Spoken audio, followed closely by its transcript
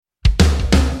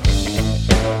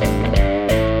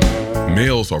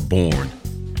Males are born.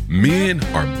 Men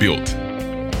are built.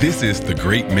 This is the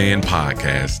Great Man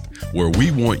Podcast, where we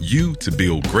want you to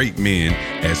build great men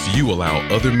as you allow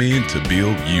other men to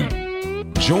build you.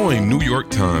 Join New York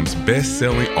Times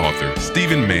best-selling author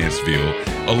Stephen Mansfield,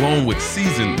 along with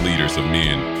seasoned leaders of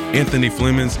men, Anthony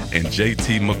Flemings and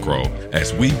JT McCrow,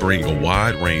 as we bring a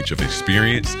wide range of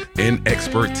experience and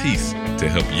expertise to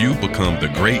help you become the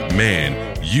great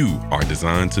man you are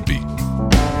designed to be.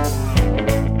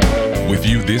 With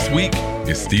you this week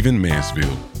is Stephen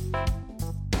Mansfield.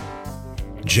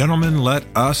 Gentlemen, let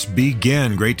us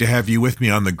begin. Great to have you with me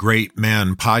on the Great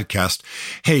Man Podcast.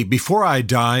 Hey, before I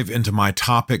dive into my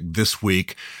topic this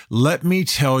week, let me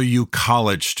tell you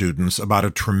college students about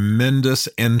a tremendous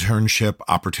internship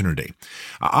opportunity.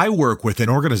 I work with an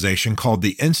organization called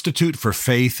the Institute for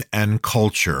Faith and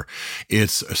Culture.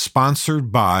 It's sponsored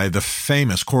by the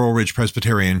famous Coral Ridge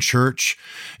Presbyterian Church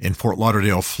in Fort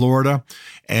Lauderdale, Florida.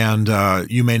 And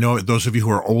you may know it, those of you who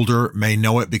are older may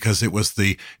know it because it was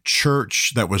the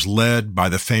church that was led by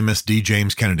the famous D.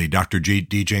 James Kennedy, Dr.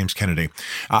 D. James Kennedy.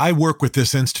 I work with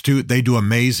this institute. They do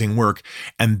amazing work,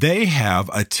 and they have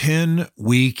a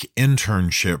 10-week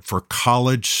internship for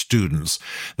college students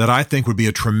that I think would be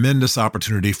a tremendous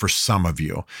opportunity for some of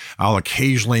you. I'll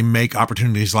occasionally make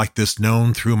opportunities like this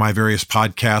known through my various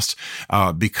podcasts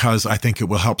because I think it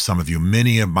will help some of you.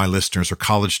 Many of my listeners are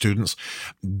college students.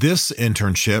 This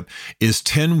internship is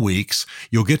 10 weeks.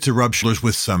 You'll get to rub shoulders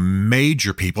with some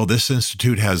major people. This institute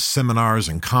has seminars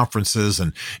and conferences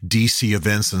and DC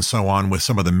events and so on with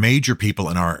some of the major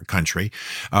people in our country.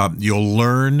 You'll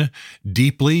learn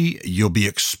deeply. You'll be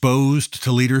exposed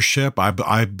to leadership.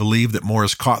 I believe that more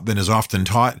is caught than is often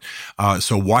taught.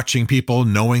 So watching people,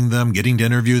 knowing them, getting to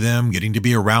interview them, getting to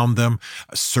be around them,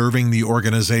 serving the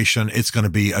organization, it's going to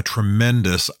be a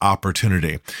tremendous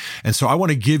opportunity. And so I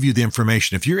want to give you the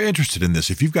information. If you're interested in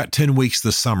this, if you've got 10 weeks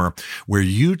this summer where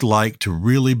you'd like to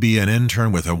really be an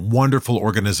intern with a wonderful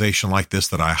organization like this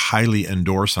that I highly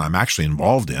endorse and I'm actually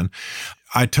involved in,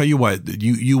 I tell you what,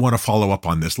 you want to follow up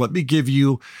on this. Let me give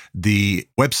you the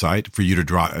website for you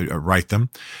to write them,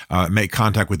 make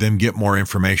contact with them, get more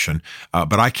information.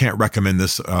 But I can't recommend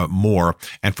this more.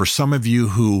 And for some of you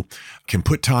who can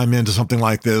put time into something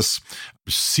like this,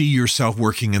 see yourself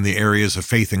working in the areas of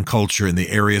faith and culture, in the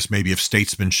areas maybe of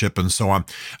statesmanship and so on,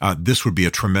 this would be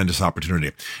a tremendous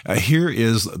opportunity. Here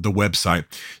is the website,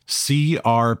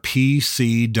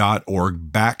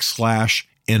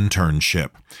 crpc.org/internship.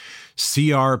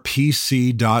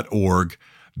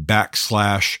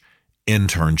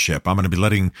 crpc.org/internship. I'm going to be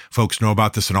letting folks know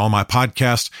about this in all my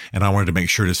podcasts, and I wanted to make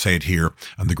sure to say it here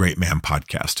on the Great Man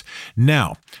Podcast.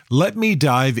 Now, let me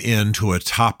dive into a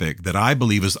topic that I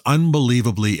believe is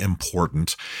unbelievably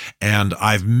important, and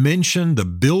I've mentioned the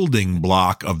building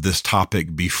block of this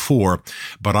topic before,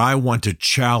 but I want to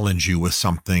challenge you with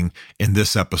something in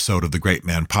this episode of the Great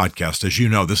Man Podcast. As you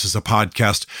know, this is a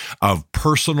podcast of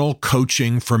personal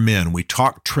coaching for men. We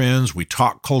talk trends, we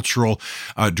talk cultural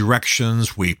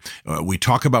directions, we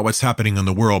talk about what's happening in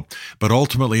the world, but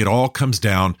ultimately it all comes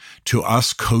down to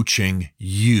us coaching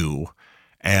you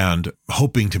and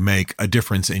hoping to make a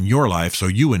difference in your life so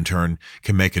you in turn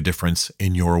can make a difference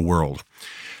in your world.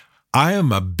 I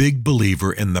am a big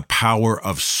believer in the power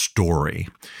of story.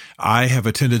 I have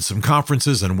attended some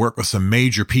conferences and worked with some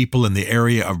major people in the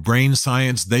area of brain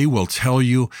science. They will tell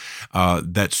you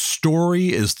that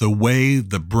story is the way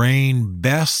the brain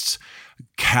best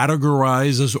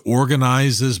categorizes,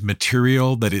 organizes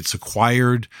material that it's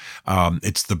acquired.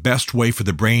 It's the best way for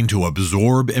the brain to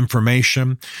absorb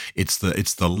information. It's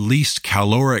the least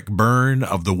caloric burn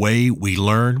of the way we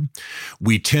learn.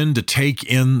 We tend to take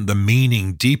in the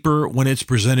meaning deeper when it's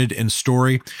presented in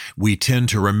story. We tend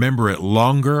to remember it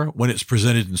longer when it's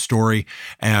presented in story,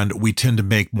 and we tend to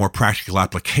make more practical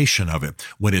application of it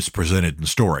when it's presented in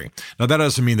story. Now, that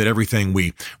doesn't mean that everything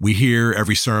we hear,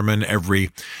 every sermon, every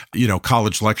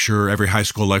college lecture, every high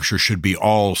school lecture should be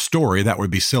all story. That would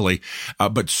be silly.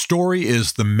 But story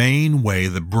is the main way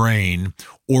the brain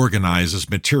organizes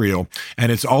material, and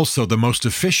it's also the most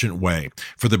efficient way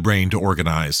for the brain to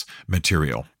organize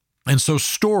material. And so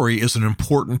story is an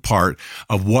important part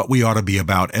of what we ought to be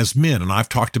about as men. And I've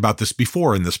talked about this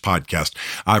before in this podcast.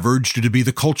 I've urged you to be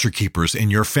the culture keepers in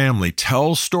your family.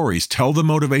 Tell stories, tell the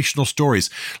motivational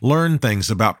stories, learn things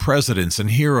about presidents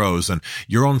and heroes and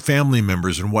your own family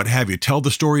members and what have you. Tell the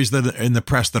stories that in the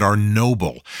press that are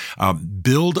noble.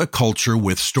 Build a culture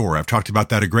with story. I've talked about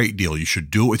that a great deal. You should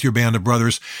do it with your band of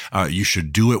brothers. You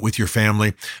should do it with your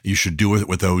family. You should do it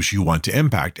with those you want to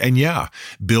impact. And yeah,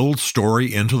 build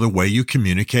story into the way you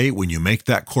communicate when you make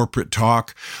that corporate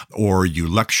talk, or you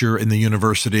lecture in the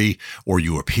university, or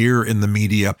you appear in the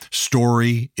media.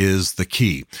 Story is the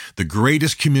key. The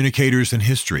greatest communicators in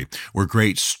history were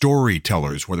great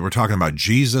storytellers, whether we're talking about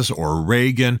Jesus or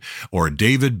Reagan or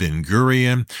David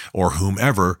Ben-Gurion or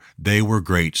whomever, they were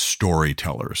great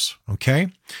storytellers. Okay?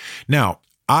 Now,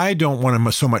 I don't want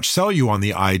to so much sell you on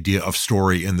the idea of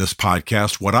story in this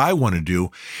podcast. What I want to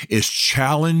do is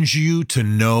challenge you to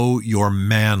know your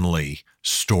manly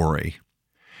story.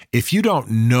 If you don't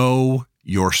know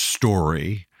your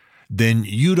story, then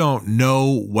you don't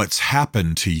know what's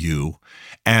happened to you,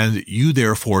 and you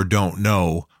therefore don't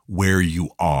know where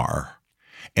you are.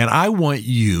 And I want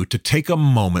you to take a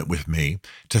moment with me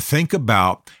to think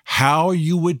about how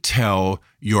you would tell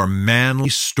your manly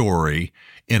story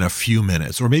in a few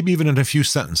minutes, or maybe even in a few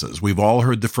sentences. We've all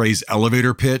heard the phrase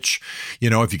elevator pitch. You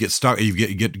know, if you get stuck, you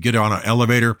get on an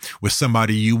elevator with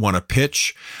somebody you want to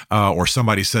pitch, or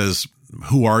somebody says,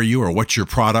 who are you, or what's your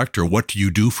product, or what do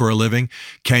you do for a living?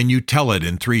 Can you tell it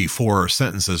in 3-4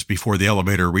 sentences before the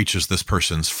elevator reaches this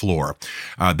person's floor?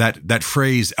 That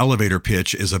phrase elevator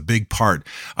pitch is a big part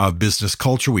of business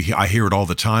culture. I hear it all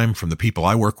the time from the people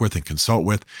I work with and consult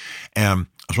with.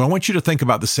 So I want you to think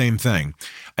about the same thing.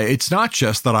 It's not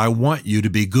just that I want you to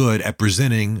be good at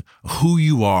presenting who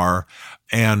you are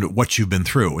and what you've been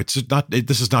through.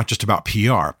 This is not just about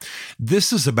PR.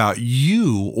 This is about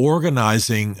you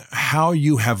organizing how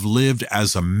you have lived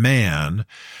as a man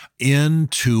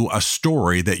into a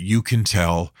story that you can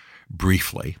tell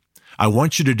briefly. I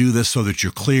want you to do this so that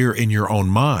you're clear in your own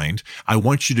mind. I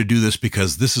want you to do this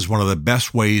because this is one of the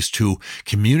best ways to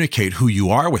communicate who you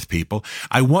are with people.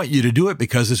 I want you to do it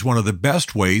because it's one of the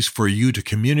best ways for you to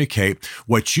communicate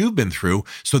what you've been through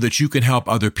so that you can help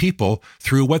other people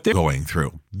through what they're going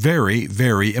through. Very,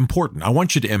 very important. I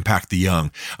want you to impact the young.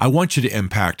 I want you to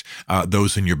impact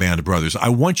those in your band of brothers. I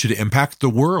want you to impact the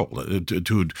world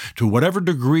to whatever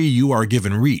degree you are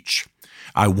given reach.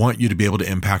 I want you to be able to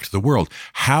impact the world.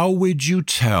 How would you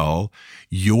tell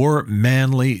your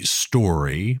manly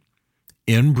story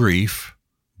in brief,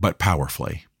 but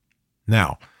powerfully?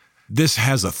 Now, this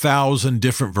has 1,000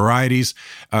 different varieties,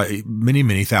 many,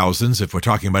 many thousands if we're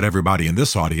talking about everybody in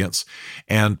this audience.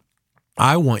 And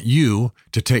I want you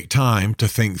to take time to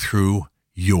think through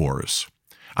yours.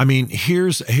 I mean,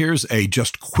 here's a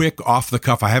just quick off the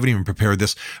cuff, I haven't even prepared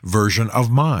this version of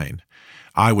mine.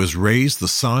 I was raised the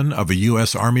son of a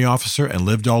U.S. Army officer and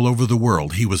lived all over the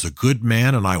world. He was a good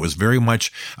man, and I was very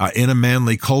much in a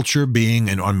manly culture,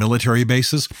 being on military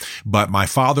bases. But my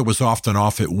father was often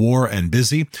off at war and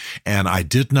busy, and I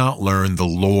did not learn the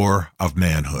lore of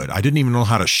manhood. I didn't even know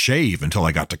how to shave until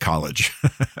I got to college.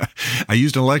 I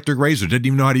used an electric razor, didn't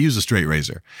even know how to use a straight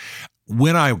razor.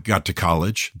 When I got to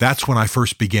college, that's when I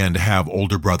first began to have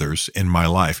older brothers in my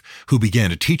life who began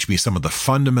to teach me some of the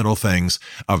fundamental things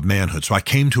of manhood. So I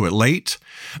came to it late,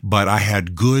 but I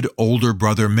had good older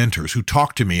brother mentors who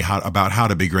talked to me about how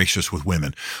to be gracious with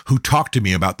women, who talked to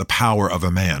me about the power of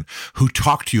a man, who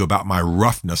talked to you about my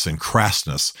roughness and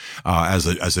crassness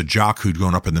as a jock who'd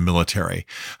grown up in the military,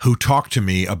 who talked to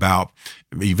me about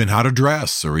even how to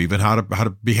dress or even how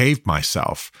to behave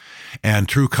myself. And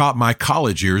through my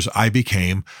college years, I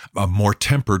became a more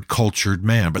tempered, cultured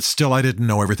man, but still I didn't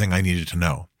know everything I needed to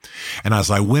know. And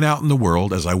as I went out in the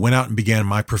world, as I went out and began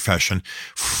my profession,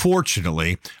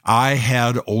 fortunately, I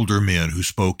had older men who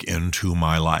spoke into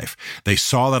my life. They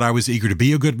saw that I was eager to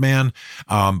be a good man,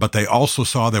 but they also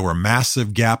saw there were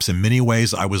massive gaps in many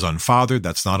ways. I was unfathered.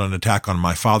 That's not an attack on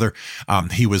my father.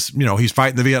 He's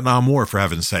fighting the Vietnam War, for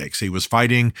heaven's sakes. He was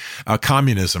fighting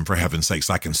communism, for heaven's sakes.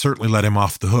 I can certainly let him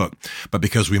off the hook. But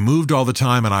because we moved all the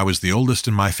time and I was the oldest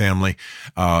in my family,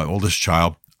 oldest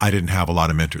child, I didn't have a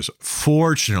lot of mentors.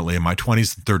 Fortunately, in my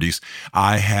 20s and 30s,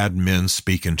 I had men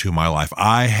speak into my life.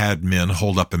 I had men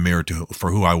hold up a mirror for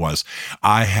who I was.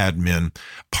 I had men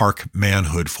park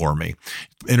manhood for me,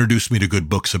 introduced me to good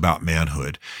books about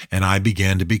manhood, and I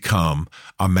began to become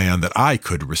a man that I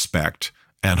could respect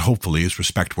and hopefully is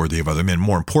respect worthy of other men.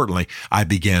 More importantly, I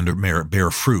began to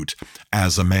bear fruit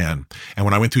as a man. And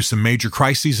when I went through some major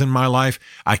crises in my life,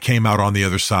 I came out on the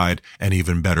other side an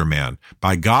even better man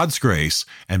by God's grace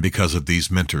and because of these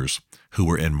mentors who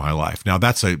were in my life. Now,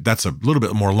 that's a little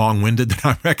bit more long-winded than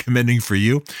I'm recommending for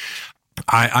you.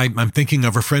 I'm thinking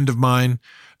of a friend of mine,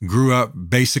 grew up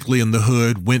basically in the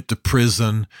hood, went to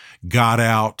prison, got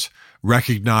out,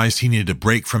 recognized he needed to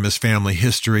break from his family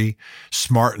history,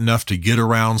 smart enough to get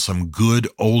around some good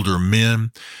older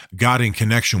men, got in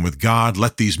connection with God,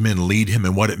 let these men lead him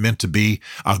in what it meant to be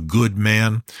a good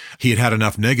man. He had had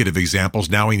enough negative examples.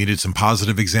 Now he needed some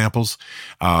positive examples.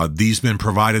 These men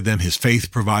provided them. His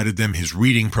faith provided them. His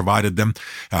reading provided them.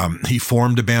 He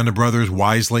formed a band of brothers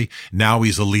wisely. Now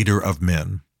he's a leader of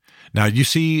men. Now you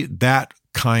see that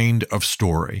kind of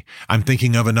story. I'm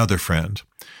thinking of another friend.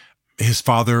 His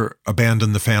father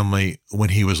abandoned the family when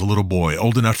he was a little boy,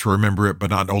 old enough to remember it,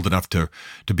 but not old enough to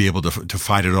be able to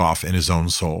fight it off in his own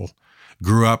soul.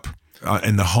 Grew up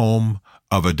in the home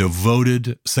of a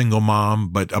devoted single mom,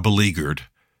 but a beleaguered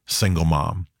single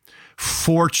mom.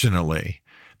 Fortunately,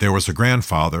 there was a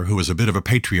grandfather who was a bit of a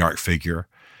patriarch figure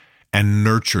and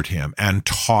nurtured him and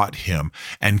taught him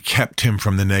and kept him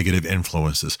from the negative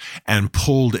influences and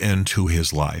pulled into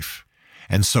his life.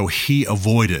 And so he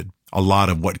avoided a lot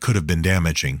of what could have been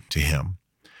damaging to him.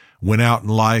 Went out in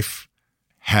life,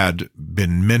 had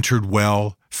been mentored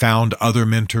well, found other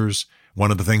mentors.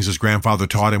 One of the things his grandfather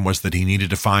taught him was that he needed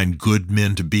to find good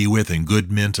men to be with and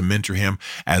good men to mentor him,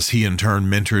 as he in turn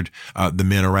mentored the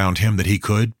men around him that he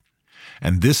could.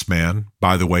 And this man,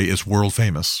 by the way, is world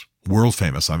famous. World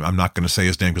famous. I'm not going to say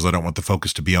his name because I don't want the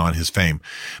focus to be on his fame,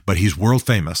 but he's world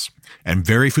famous. And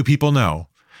very few people know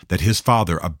that his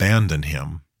father abandoned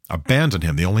him,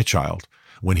 the only child,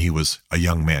 when he was a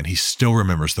young man. He still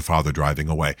remembers the father driving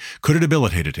away. Could have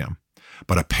debilitated him,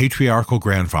 but a patriarchal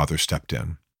grandfather stepped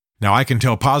in. Now, I can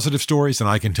tell positive stories and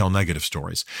I can tell negative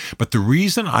stories, but the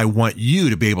reason I want you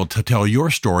to be able to tell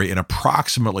your story in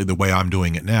approximately the way I'm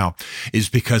doing it now is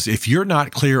because if you're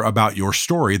not clear about your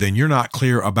story, then you're not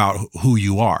clear about who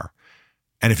you are.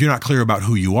 And if you're not clear about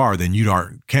who you are, then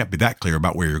can't be that clear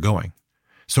about where you're going.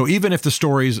 So even if the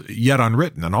story's yet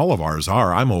unwritten, and all of ours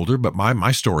are, I'm older, but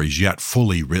my story's yet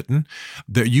fully written,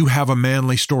 that you have a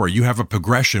manly story. You have a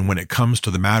progression when it comes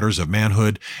to the matters of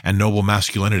manhood and noble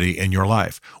masculinity in your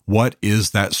life. What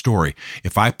is that story?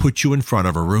 If I put you in front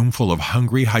of a room full of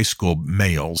hungry high school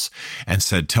males and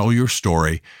said, tell your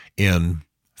story in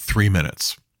 3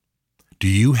 minutes, do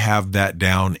you have that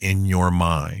down in your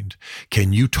mind?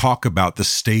 Can you talk about the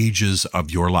stages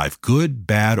of your life, good,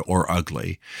 bad, or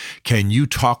ugly? Can you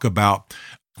talk about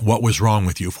what was wrong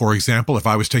with you? For example, if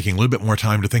I was taking a little bit more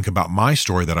time to think about my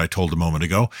story that I told a moment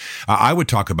ago, I would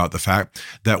talk about the fact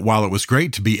that while it was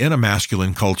great to be in a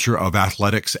masculine culture of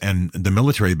athletics and the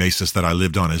military basis that I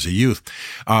lived on as a youth,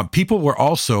 people were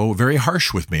also very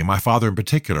harsh with me, my father in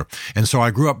particular. And so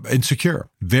I grew up insecure,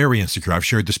 very insecure. I've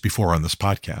shared this before on this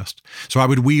podcast. So I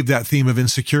would weave that theme of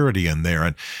insecurity in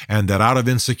there, and that out of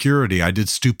insecurity, I did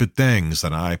stupid things,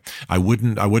 and I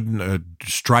wouldn't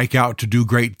strike out to do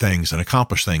great things and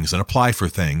accomplish things and apply for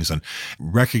things and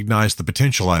recognize the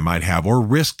potential I might have or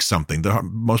risk something. The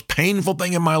most painful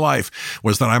thing in my life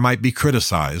was that I might be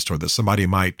criticized or that somebody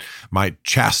might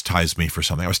chastise me for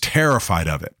something. I was terrified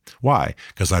of it. Why?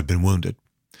 Because I've been wounded.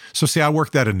 So see, I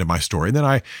worked that into my story. Then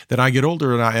I get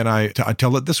older and I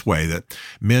tell it this way, that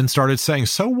men started saying,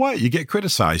 so what? You get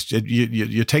criticized.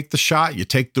 You take the shot, you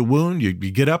take the wound, you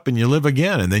get up and you live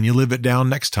again, and then you live it down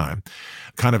next time.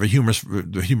 Kind of a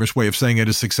humorous way of saying it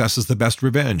is success is the best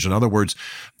revenge. In other words,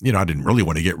 I didn't really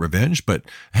want to get revenge, but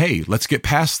hey, let's get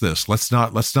past this. Let's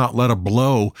not let a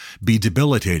blow be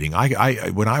debilitating.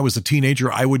 When I was a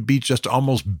teenager, I would be just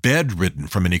almost bedridden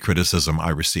from any criticism I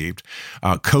received.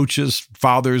 Coaches,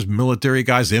 fathers, military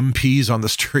guys, MPs on the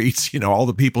streets, all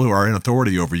the people who are in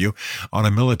authority over you on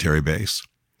a military base.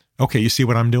 Okay, you see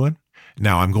what I'm doing?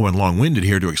 Now I'm going long-winded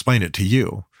here to explain it to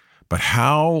you, but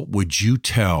how would you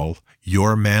tell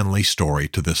your manly story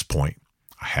to this point?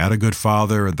 I had a good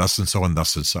father, and thus and so, and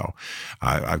thus and so.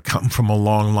 I've come from a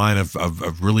long line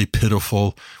of really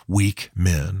pitiful, weak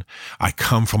men. I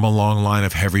come from a long line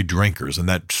of heavy drinkers, and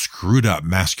that screwed up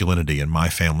masculinity in my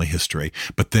family history.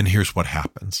 But then here's what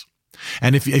happens.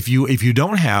 And if you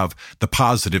don't have the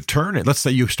positive turn, let's say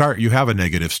you have a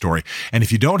negative story, and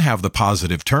if you don't have the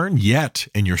positive turn yet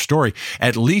in your story,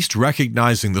 at least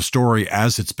recognizing the story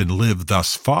as it's been lived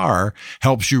thus far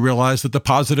helps you realize that the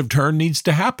positive turn needs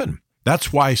to happen.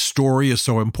 That's why story is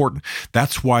so important.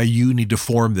 That's why you need to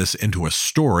form this into a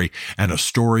story, and a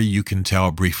story you can tell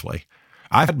briefly.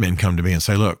 I've had men come to me and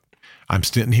say, look, I'm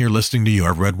sitting here listening to you.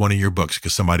 I've read one of your books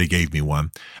because somebody gave me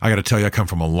one. I got to tell you, I come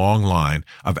from a long line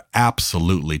of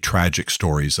absolutely tragic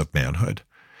stories of manhood.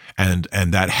 And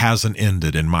that hasn't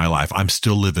ended in my life. I'm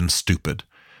still living stupid.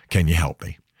 Can you help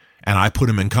me? and I put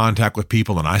them in contact with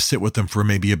people, and I sit with them for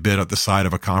maybe a bit at the side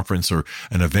of a conference or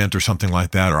an event or something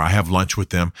like that, or I have lunch with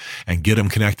them and get them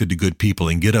connected to good people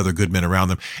and get other good men around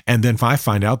them. And then if I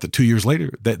find out that 2 years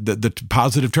later that the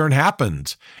positive turn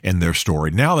happened in their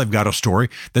story, now they've got a story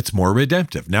that's more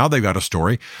redemptive. Now they've got a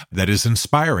story that is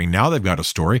inspiring. Now they've got a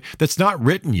story that's not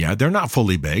written yet. They're not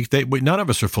fully baked. None of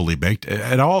us are fully baked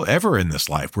at all ever in this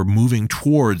life. We're moving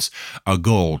towards a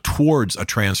goal, towards a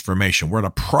transformation. We're in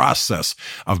a process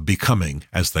of becoming,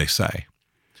 as they say.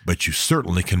 But you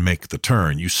certainly can make the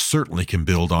turn. You certainly can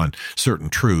build on certain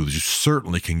truths. You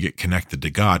certainly can get connected to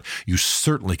God. You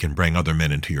certainly can bring other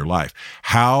men into your life.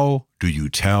 How do you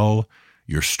tell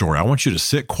your story? I want you to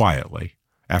sit quietly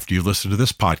after you listen to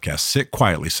this podcast. Sit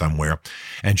quietly somewhere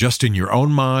and just in your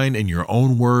own mind, in your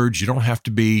own words. You don't have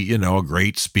to be, a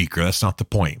great speaker. That's not the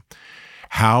point.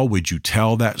 How would you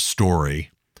tell that story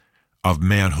of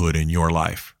manhood in your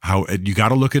life? How you got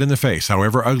to look it in the face,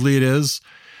 however ugly it is,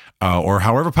 or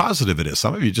however positive it is.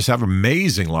 Some of you just have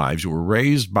amazing lives. You were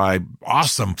raised by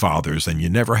awesome fathers and you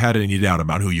never had any doubt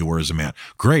about who you were as a man.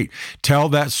 Great. Tell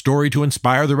that story to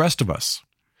inspire the rest of us.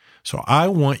 So I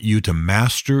want you to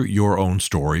master your own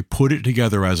story, put it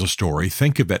together as a story,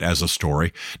 think of it as a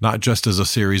story, not just as a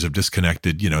series of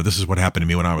disconnected, this is what happened to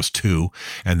me when I was 2,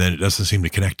 and then it doesn't seem to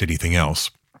connect to anything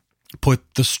else.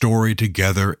 Put the story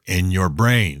together in your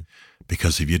brain,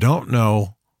 because if you don't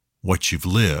know what you've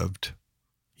lived,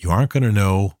 you aren't going to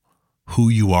know who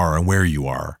you are and where you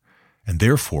are. And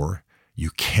therefore,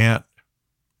 you can't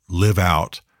live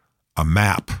out a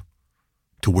map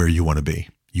to where you want to be.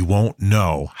 You won't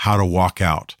know how to walk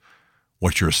out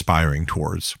what you're aspiring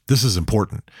towards. This is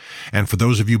important. And for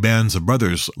those of you bands of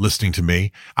brothers listening to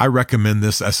me, I recommend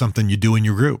this as something you do in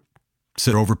your group.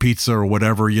 Sit over pizza or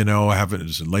whatever, have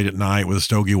it late at night with a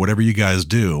stogie, whatever you guys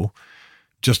do.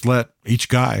 Just let each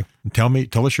guy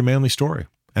tell us your manly story.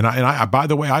 And I by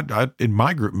the way, I in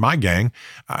my group, my gang,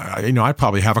 I'd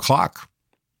probably have a clock.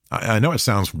 I know it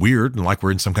sounds weird and like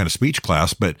we're in some kind of speech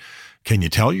class, but can you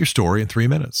tell your story in 3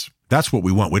 minutes? That's what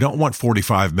we want. We don't want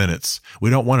 45 minutes. We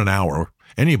don't want an hour.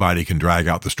 Anybody can drag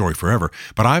out the story forever,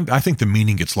 but I think the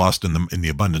meaning gets lost in the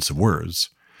abundance of words.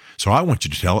 So I want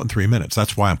you to tell it in 3 minutes.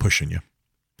 That's why I'm pushing you.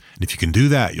 And if you can do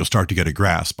that, you'll start to get a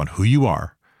grasp on who you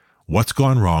are, what's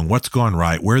gone wrong, what's gone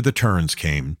right, where the turns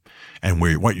came, and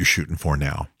what you're shooting for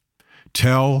now.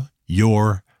 Tell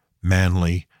your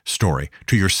manly story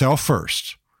to yourself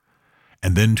first,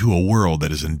 and then to a world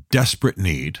that is in desperate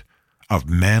need of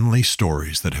manly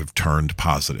stories that have turned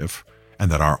positive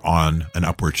and that are on an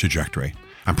upward trajectory.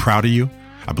 I'm proud of you.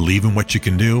 I believe in what you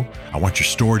can do. I want your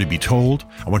story to be told.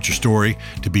 I want your story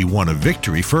to be one of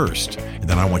victory first, and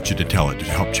then I want you to tell it to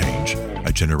help change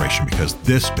a generation, because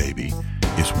this, baby,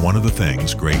 is one of the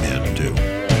things great men do.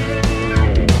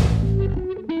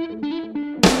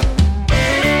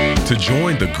 To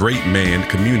join the Great Man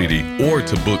community or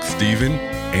to book Stephen,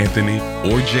 Anthony,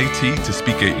 or JT to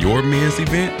speak at your men's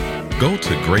event, go to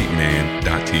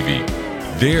greatman.tv.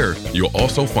 There, you'll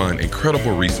also find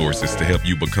incredible resources to help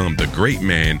you become the great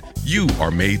man you are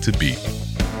made to be.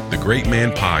 The Great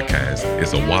Man Podcast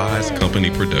is a Wise Company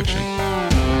production.